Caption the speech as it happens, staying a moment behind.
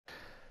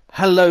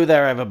Hello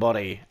there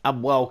everybody,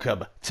 and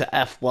welcome to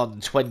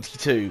F1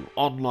 22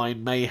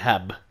 Online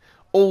Mayhem.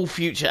 All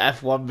future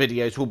F1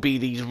 videos will be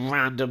these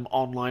random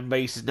online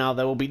races now.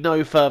 There will be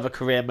no further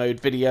career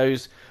mode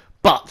videos,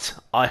 but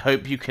I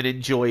hope you can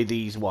enjoy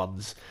these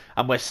ones.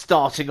 And we're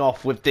starting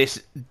off with this.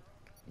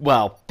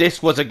 Well,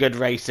 this was a good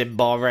race in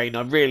Bahrain.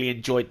 I really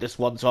enjoyed this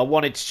one, so I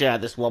wanted to share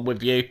this one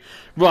with you.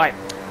 Right,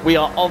 we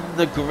are on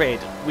the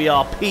grid. We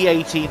are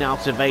P18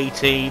 out of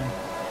 18.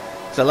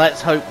 So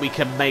let's hope we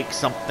can make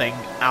something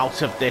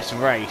out of this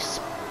race.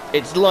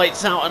 It's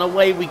lights out and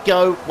away we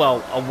go.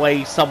 Well,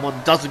 away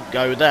someone doesn't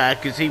go there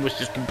because he was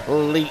just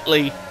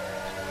completely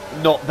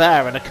not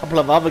there. And a couple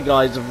of other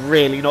guys have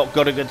really not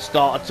got a good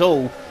start at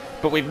all.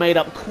 But we've made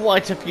up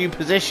quite a few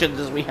positions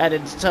as we head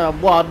into turn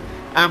 1.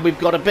 And we've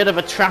got a bit of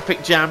a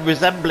traffic jam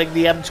resembling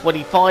the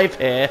M25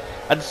 here.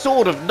 And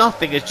sort of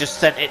nothing has just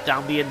sent it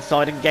down the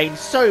inside and gained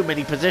so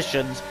many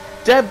positions.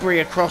 Debris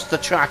across the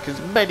track as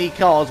many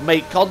cars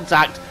make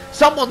contact.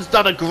 Someone's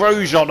done a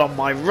Grosjean on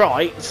my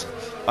right.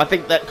 I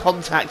think that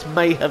contact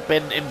may have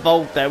been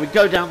involved there. We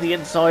go down the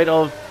inside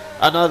of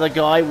another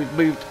guy. We've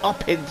moved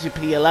up into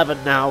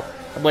P11 now.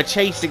 And we're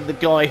chasing the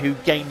guy who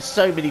gained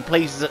so many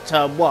places at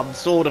turn 1.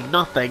 Sort of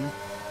nothing.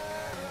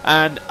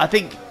 And I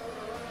think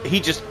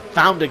he just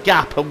found a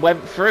gap and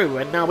went through.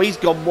 And now he's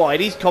gone wide.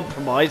 He's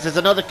compromised. There's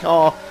another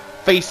car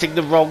facing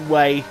the wrong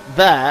way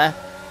there.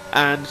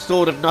 And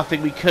sort of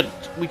nothing. We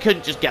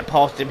couldn't just get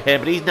past him here,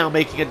 but he's now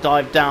making a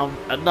dive down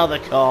another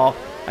car,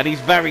 and he's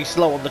very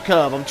slow on the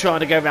curve. I'm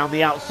trying to go around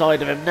the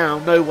outside of him now,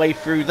 no way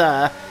through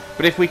there.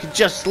 But if we could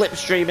just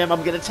slipstream him,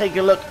 I'm going to take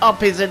a look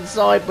up his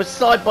inside. We're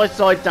side by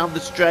side down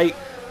the straight.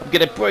 I'm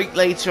going to brake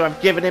later.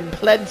 I've given him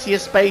plenty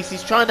of space.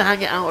 He's trying to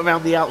hang it out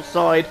around the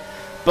outside,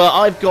 but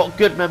I've got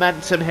good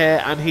momentum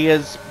here, and he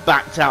has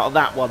backed out of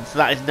that one, so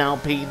that is now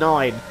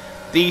P9.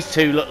 These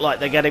two look like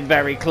they're getting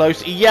very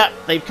close. Yep,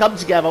 they've come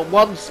together.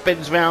 One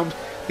spins round.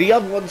 The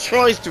other one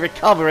tries to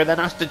recover and then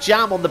has to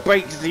jam on the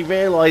brakes as he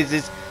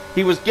realises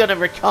he was going to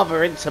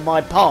recover into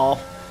my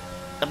path.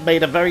 And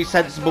made a very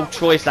sensible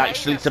choice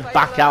actually to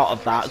back out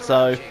of that.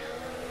 So,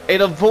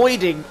 in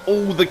avoiding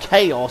all the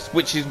chaos,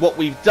 which is what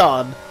we've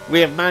done,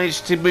 we have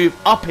managed to move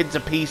up into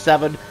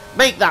P7,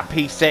 make that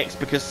P6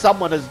 because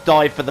someone has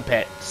died for the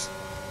pits.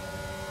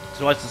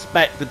 So I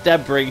suspect the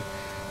debris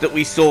that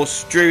we saw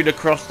strewn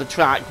across the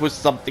track was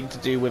something to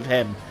do with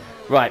him.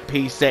 Right,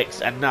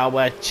 P6, and now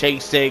we're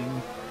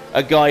chasing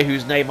a guy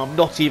whose name I'm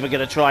not even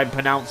going to try and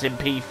pronounce in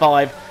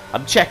P5.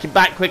 I'm checking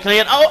back quickly,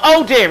 and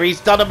oh dear,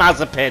 he's done a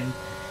Mazepin.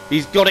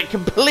 He's got it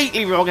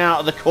completely wrong out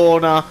of the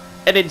corner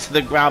and into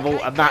the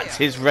gravel, and that's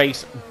his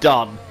race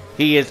done.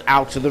 He is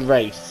out of the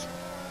race.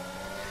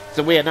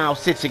 So we are now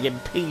sitting in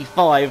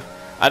P5,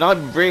 and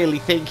I'm really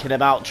thinking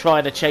about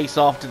trying to chase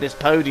after this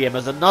podium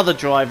as another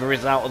driver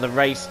is out of the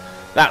race.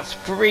 That's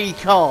 3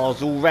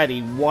 cars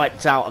already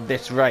wiped out of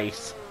this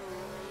race.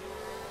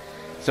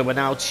 So we're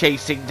now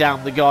chasing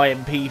down the guy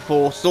in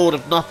P4. Sort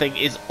of nothing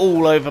is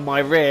all over my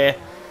rear.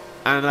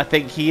 And I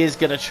think he is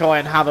going to try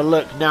and have a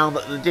look now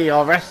that the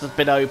DRS has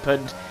been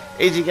opened.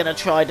 Is he going to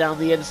try down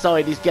the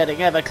inside? He's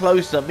getting ever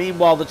closer.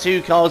 Meanwhile, the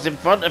 2 cars in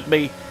front of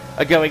me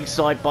are going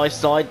side by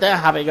side. They're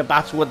having a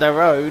battle of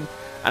their own.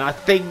 And I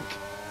think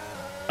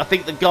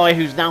the guy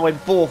who's now in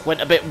 4th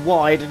went a bit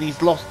wide and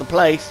he's lost the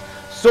place.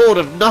 Sort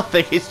of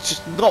nothing is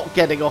just not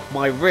getting off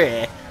my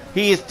rear.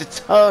 He is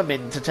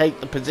determined to take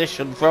the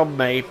position from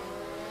me.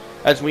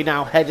 As we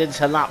now head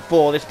into lap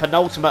 4, this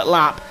penultimate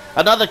lap,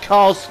 another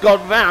car's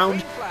gone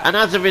round, and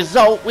as a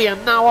result, we are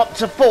now up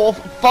to 4th,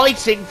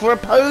 fighting for a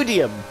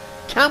podium.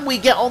 Can we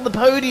get on the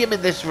podium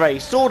in this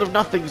race? Sort of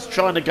nothing's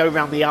trying to go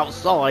around the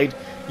outside,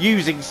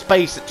 using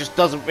space that just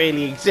doesn't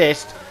really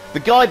exist. The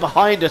guy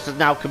behind us has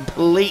now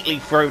completely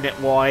thrown it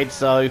wide,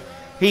 so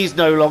he's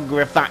no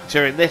longer a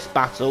factor in this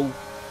battle.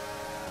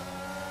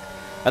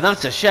 And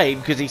that's a shame,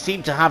 because he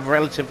seemed to have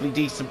relatively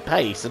decent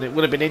pace, and it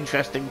would have been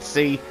interesting to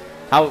see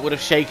how it would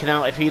have shaken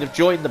out if he'd have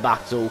joined the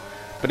battle.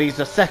 But he's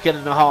a second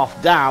and a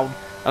half down,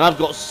 and I've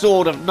got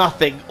sort of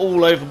nothing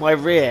all over my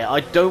rear.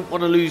 I don't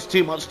want to lose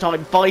too much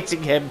time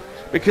fighting him,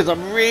 because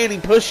I'm really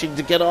pushing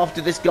to get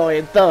after this guy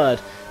in 3rd.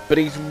 But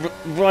he's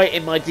right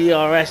in my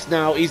DRS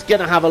now. He's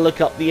going to have a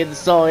look up the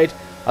inside.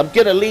 I'm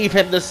going to leave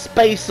him the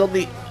space on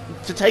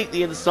to take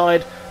the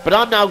inside. But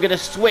I'm now going to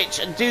switch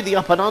and do the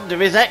up and under.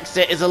 His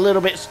exit is a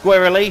little bit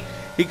squirrely.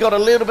 He got a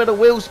little bit of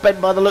wheel spin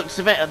by the looks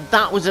of it. And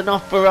that was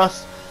enough for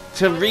us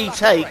to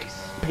retake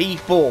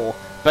P4.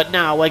 But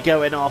now we're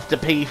going after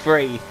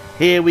P3.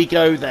 Here we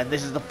go then.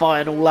 This is the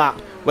final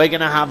lap. We're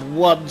going to have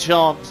one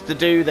chance to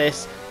do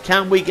this.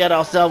 Can we get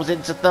ourselves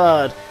into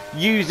 3rd?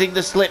 Using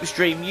the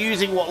slipstream.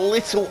 Using what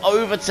little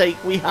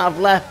overtake we have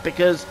left.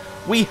 Because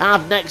we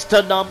have next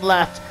to none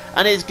left.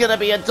 And it's going to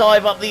be a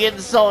dive up the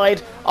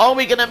inside. Are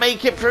we going to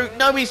make it through?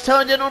 No, he's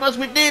turned in on us.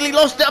 We've nearly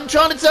lost it. I'm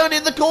trying to turn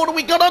in the corner.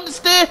 We got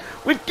understeer.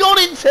 We've got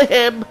into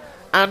him.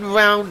 And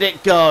round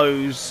it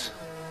goes.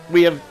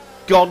 We have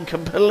gone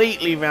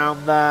completely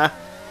round there.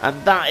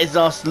 And that is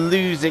us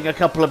losing a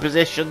couple of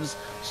positions.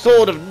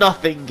 Sort of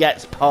nothing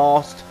gets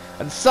past.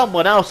 And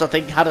someone else, I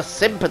think, had a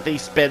sympathy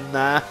spin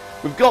there.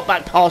 We've got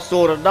back past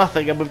Sword of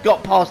Nothing, and we've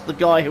got past the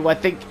guy who I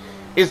think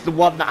is the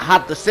one that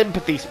had the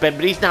sympathy spin,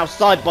 but he's now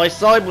side by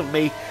side with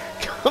me,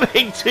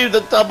 coming to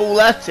the double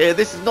left here.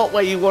 This is not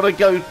where you want to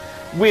go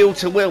wheel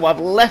to wheel. I've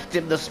left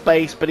him the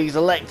space, but he's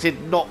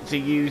elected not to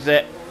use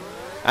it,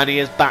 and he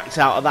has backed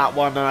out of that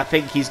one, and I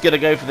think he's going to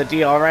go for the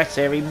DRS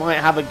here. He might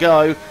have a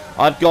go.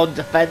 I've gone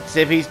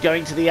defensive. He's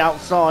going to the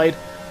outside,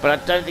 but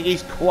I don't think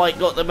he's quite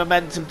got the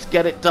momentum to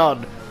get it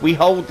done. We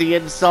hold the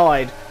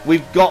inside.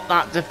 We've got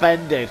that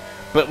defended,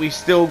 but we've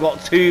still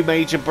got two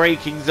major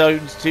braking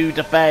zones to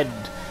defend.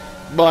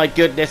 My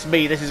goodness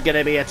me, this is going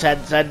to be a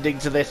tense ending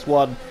to this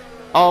one.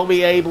 Are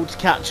we able to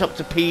catch up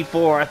to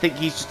P4? I think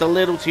he's just a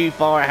little too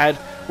far ahead.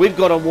 We've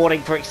got a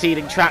warning for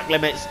exceeding track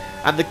limits,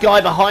 and the guy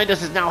behind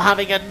us is now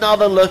having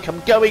another look. I'm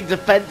going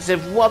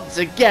defensive once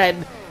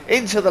again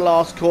into the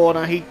last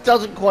corner. He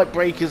doesn't quite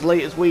brake as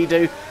late as we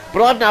do,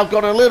 but I've now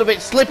gone a little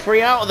bit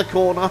slippery out of the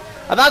corner,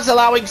 and that's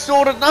allowing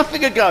Sword of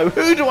Nothing a go.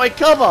 Who do I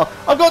cover?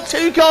 I've got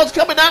two cars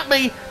coming at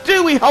me.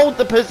 Do we hold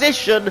the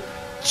position?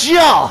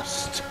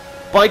 Just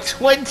by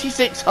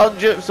 26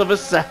 hundredths of a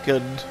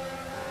second.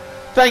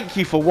 Thank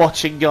you for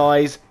watching,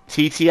 guys.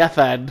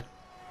 TTFN.